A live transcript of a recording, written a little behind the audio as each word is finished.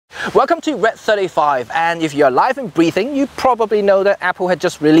Welcome to RED35, and if you're alive and breathing, you probably know that Apple had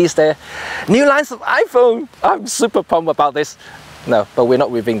just released their new lines of iPhone. I'm super pumped about this. No, but we're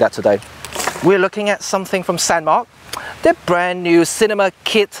not reviewing that today. We're looking at something from Sandmarc, their brand new Cinema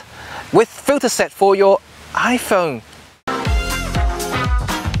Kit with filter set for your iPhone.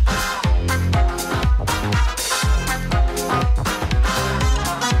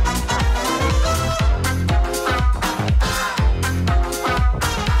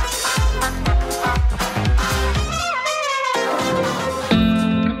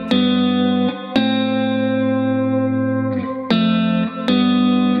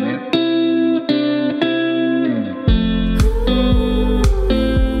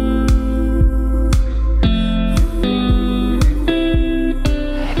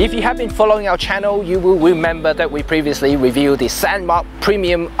 If you have been following our channel, you will remember that we previously reviewed the Sandmarc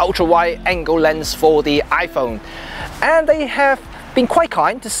Premium Ultra-Wide Angle Lens for the iPhone. And they have been quite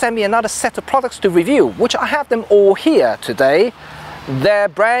kind to send me another set of products to review, which I have them all here today. Their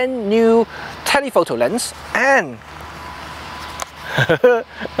brand new telephoto lens and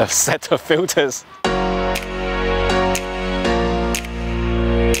a set of filters.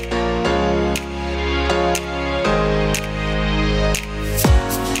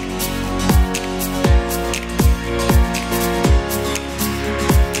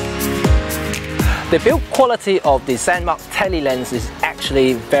 The build quality of the Sandmarc Tele lens is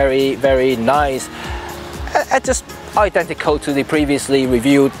actually very nice. Just identical to the previously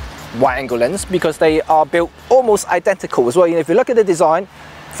reviewed wide angle lens because they are built almost identical as well. You know, if you look at the design,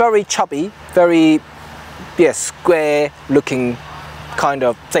 very chubby, very square looking kind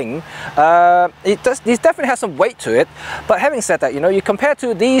of thing. It definitely has some weight to it, but having said that, you know, you compare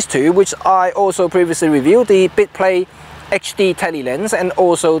to these two, which I also previously reviewed, the BitPlay HD Tele lens and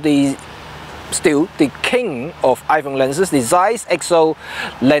also still the king of iPhone lenses, the Zeiss XO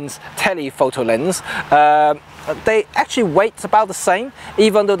lens telephoto lens. They actually weight about the same,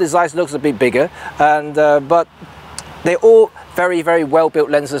 even though the Zeiss looks a bit bigger, and but they're all very well built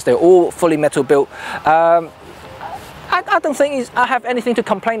lenses. They're all fully metal built. I don't think I have anything to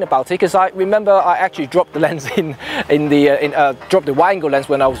complain about it, because I remember I actually dropped the lens dropped the wide angle lens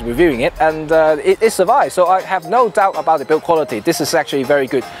when I was reviewing it, and it survived. So I have no doubt about the build quality. This is actually very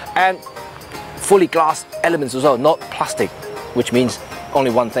good, and fully glass elements as well, not plastic, which means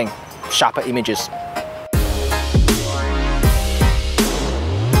only one thing: sharper images.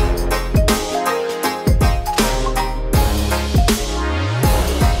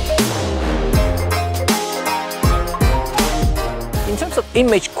 In terms of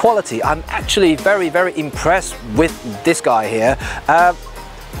image quality, I'm actually very impressed with this guy here.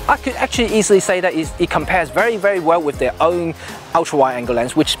 I could actually easily say that it compares very well with their own ultra-wide angle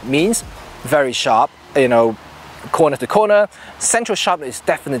lens, which means very sharp, you know, corner to corner. Central sharpness is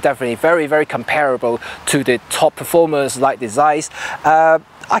definitely very comparable to the top performers like the Zeiss.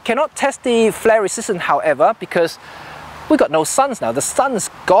 I cannot test the flare resistance, however, because we got no suns now. The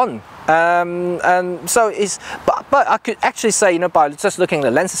sun's gone, and so it's. But I could actually say, you know, by just looking at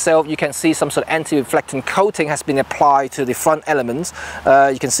the lens itself, you can see some sort of anti-reflecting coating has been applied to the front elements.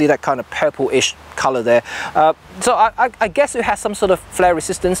 You can see that kind of purple-ish color there. So I guess it has some sort of flare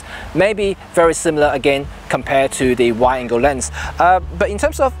resistance, maybe very similar again compared to the wide-angle lens. But in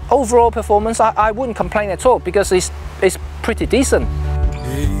terms of overall performance, I wouldn't complain at all, because it's pretty decent.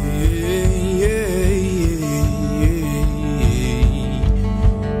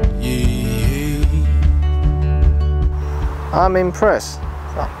 I'm impressed.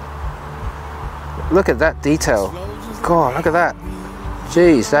 Look at that detail. God, look at that.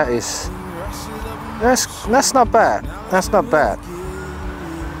 Jeez, that's not bad. That's not bad.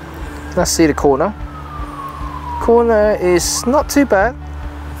 Let's see the corner. Corner is not too bad.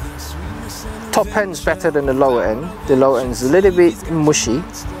 Top end's better than the lower end. The lower end's a little bit mushy.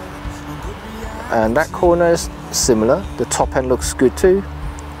 And that corner is similar. The top end looks good too.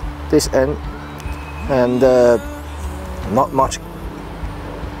 This end. And not much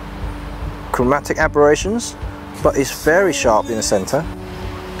chromatic aberrations, but it's very sharp in the center.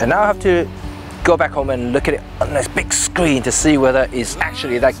 And now I have to go back home and look at it on this big screen to see whether it's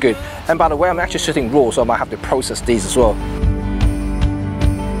actually that good. And by the way, I'm actually shooting RAW, so I might have to process these as well.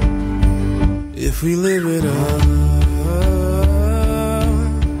 If we live it up.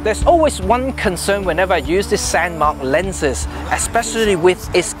 There's always one concern whenever I use the Sandmarc lenses, especially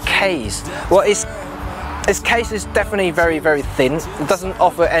with its case. Well, its case is definitely very thin. It doesn't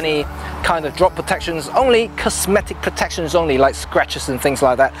offer any kind of drop protections, only cosmetic protections only, like scratches and things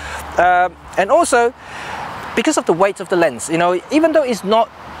like that. And also, because of the weight of the lens, you know, even though it's not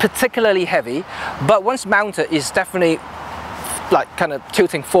particularly heavy, but once mounted, it's definitely like kind of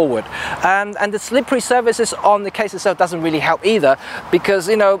tilting forward, and the slippery surfaces on the case itself doesn't really help either, because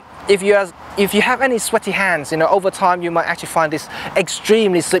you know, if you have any sweaty hands, you know, over time you might actually find this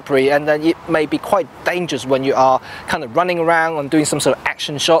extremely slippery, and then it may be quite dangerous when you are kind of running around and doing some sort of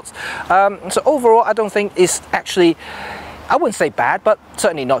action shots. So overall, I don't think it's actually, I wouldn't say bad, but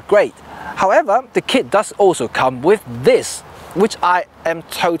certainly not great. However, the kit does also come with this, which I am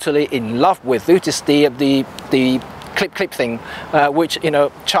totally in love with, which is the clip thing, which, you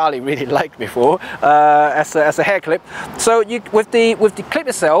know, Charlie really liked before as a hair clip. So with the clip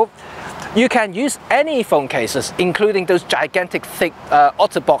itself, you can use any phone cases, including those gigantic thick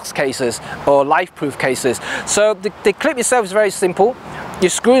OtterBox cases or life-proof cases. So the clip itself is very simple. You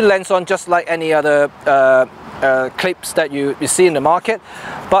screw the lens on just like any other clips that you see in the market,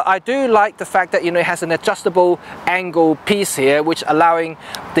 but I do like the fact that, you know, it has an adjustable angle piece here, which allowing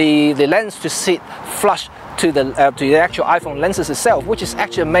the lens to sit flush to the actual iPhone lenses itself, which is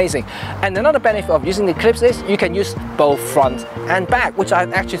actually amazing. And another benefit of using the clips is you can use both front and back, which I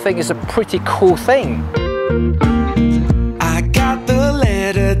actually think is a pretty cool thing. I got the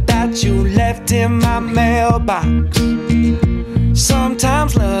letter that you left in my mailbox.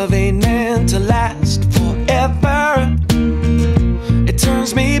 Sometimes love ain't meant to last forever. It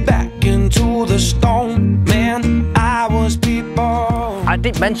turns me back into the stone man I was before. I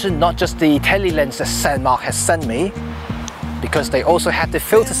did mention not just the tele lens that Sandmarc has sent me, because they also had the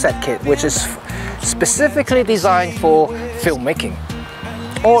filter set kit, which is specifically designed for filmmaking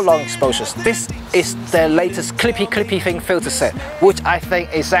or long exposures. This is their latest clippy thing filter set, which I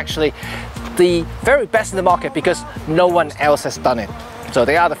think is actually the very best in the market, because no one else has done it. So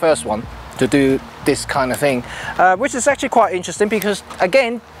they are the first one to do this kind of thing, which is actually quite interesting, because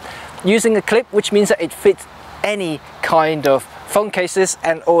again, using a clip, which means that it fits any kind of phone cases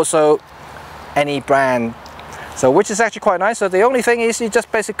and also any brand, so which is actually quite nice. So the only thing is you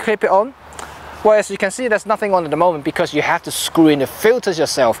just basically clip it on. Well, as you can see, there's nothing on at the moment because you have to screw in the filters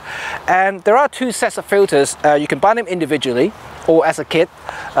yourself. And there are two sets of filters. You can buy them individually or as a kit.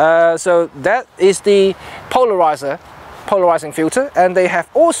 So that is the polarizing filter, and they have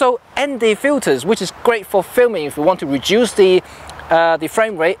also ND filters, which is great for filming if you want to reduce the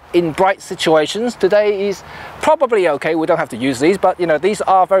frame rate in bright situations. Today is probably okay, we don't have to use these, but you know, these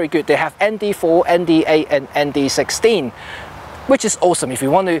are very good. They have ND4, ND8 and ND16, which is awesome if you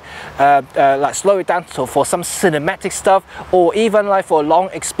want to like slow it down for some cinematic stuff, or even like for long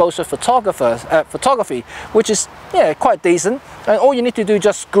exposure photography, which is, yeah, quite decent. And all you need to do is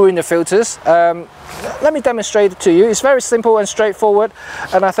just screw in the filters. Let me demonstrate it to you. It's very simple and straightforward,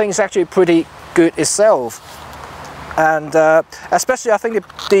 and I think it's actually pretty good itself. And especially I think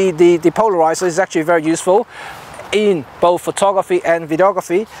the polarizer is actually very useful in both photography and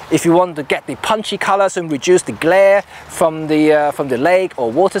videography, if you want to get the punchy colors and reduce the glare from the lake or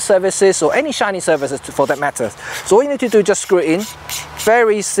water surfaces or any shiny surfaces for that matter. So all you need to do is just screw it in.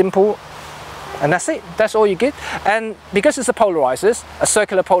 Very simple, and that's it. That's all you get. And because it's a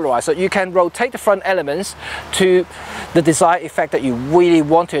circular polarizer, you can rotate the front elements to the desired effect that you really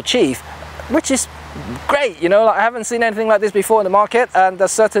want to achieve, which is great. You know, like, I haven't seen anything like this before in the market, and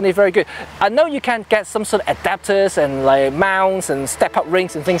that's certainly very good. I know you can get some sort of adapters and like mounts and step-up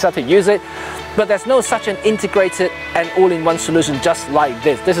rings and things how to use it, but there's no such an integrated and all-in-one solution just like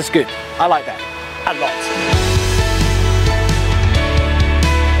this. This is good. I like that a lot.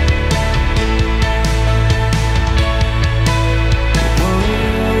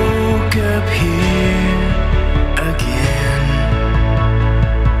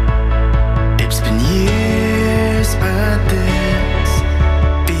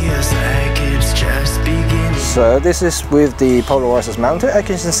 So this is with the polarizers mounted. As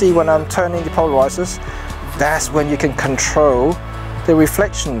you can see, when I'm turning the polarizers, that's when you can control the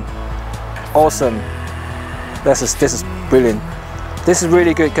reflection. Awesome. This is brilliant. This is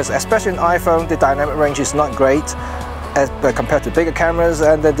really good because especially in iPhone, the dynamic range is not great compared to bigger cameras,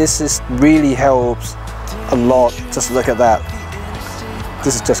 and this really helps a lot. Just look at that.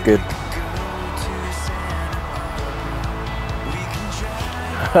 This is just good.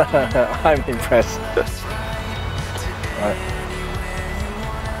 I'm impressed. Right.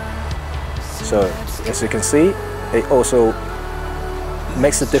 So as you can see, it also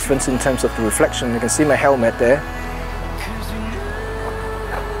makes a difference in terms of the reflection. You can see my helmet there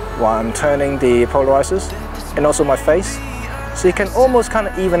while I'm turning the polarizers, and also my face. So you can almost kind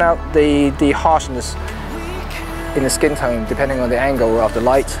of even out the harshness in the skin tone depending on the angle of the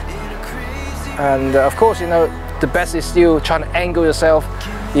light. And of course, you know, the best is still trying to angle yourself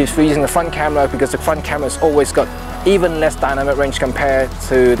if you're using the front camera, because the front camera has always got even less dynamic range compared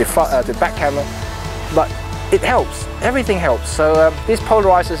to the back camera. But it helps. Everything helps. So these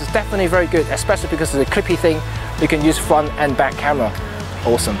polarizers is definitely very good, especially because of the clippy thing. You can use front and back camera.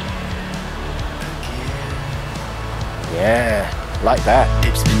 Awesome. Yeah, like that.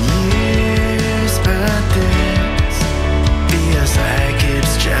 It's been years, but this feels like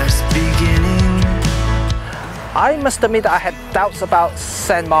it's just beginning. I must admit that I had doubts about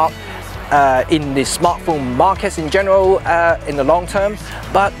Sandmarc in the smartphone markets in general in the long term,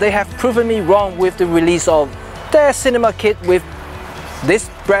 but they have proven me wrong with the release of their cinema kit with this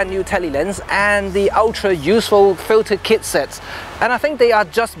brand new tele lens and the ultra useful filter kit sets, and I think they are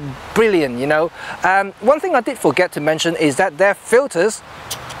just brilliant, you know. One thing I did forget to mention is that their filters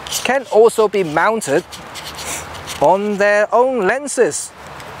can also be mounted on their own lenses,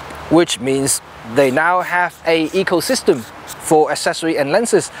 which means they now have an ecosystem for accessory and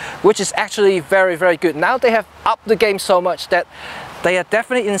lenses, which is actually very, very good. Now they have upped the game so much that they are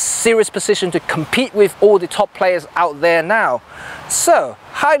definitely in serious position to compete with all the top players out there now. So,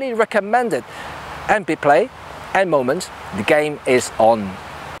 highly recommended. And big play and moment, the game is on.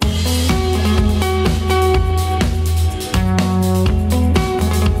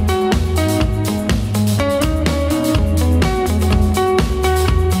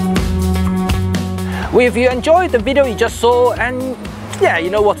 Well, if you enjoyed the video you just saw, and yeah, you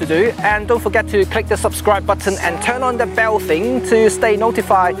know what to do, and don't forget to click the subscribe button and turn on the bell thing to stay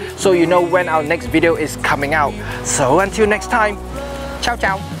notified so you know when our next video is coming out. So until next time, ciao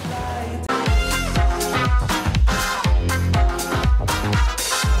ciao.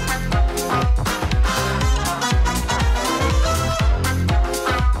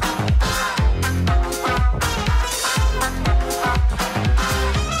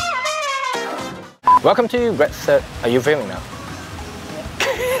 Welcome to RED35. Are you filming now?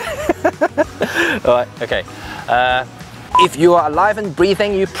 Alright, okay. If you are alive and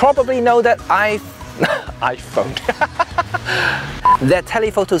breathing, you probably know that iPhone. Their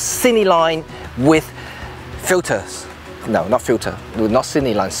telephoto cine line with filters. No, not filter. Not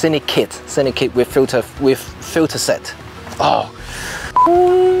cine line. Cine kit. Cine kit with filter set. Oh.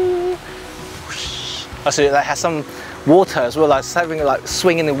 Actually, that has some water as well. Like having like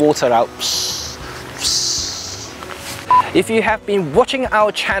swinging the water out. If you have been watching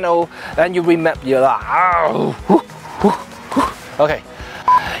our channel and you remember, you're like, oh, okay,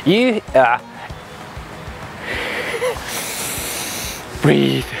 you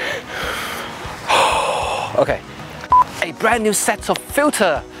breathe. Okay, a brand new set of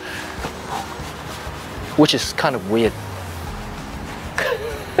filter, which is kind of weird.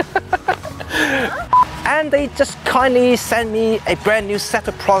 And they just kindly sent me a brand new set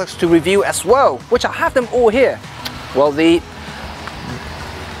of products to review as well, which I have them all here. Well,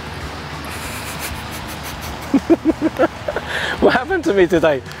 what happened to me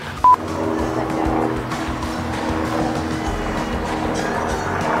today?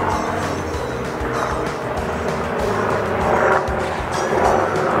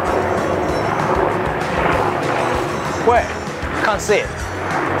 Where? Can't see it.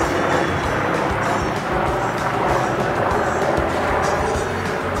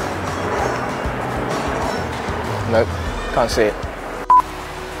 Nope, can't see it.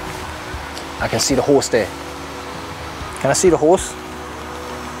 I can see the horse there. Can I see the horse?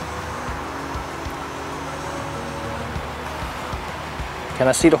 Can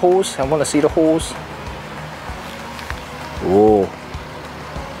I see the horse? I want to see the horse. Oh.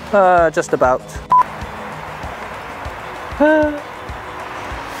 Just about.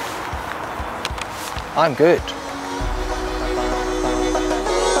 I'm good.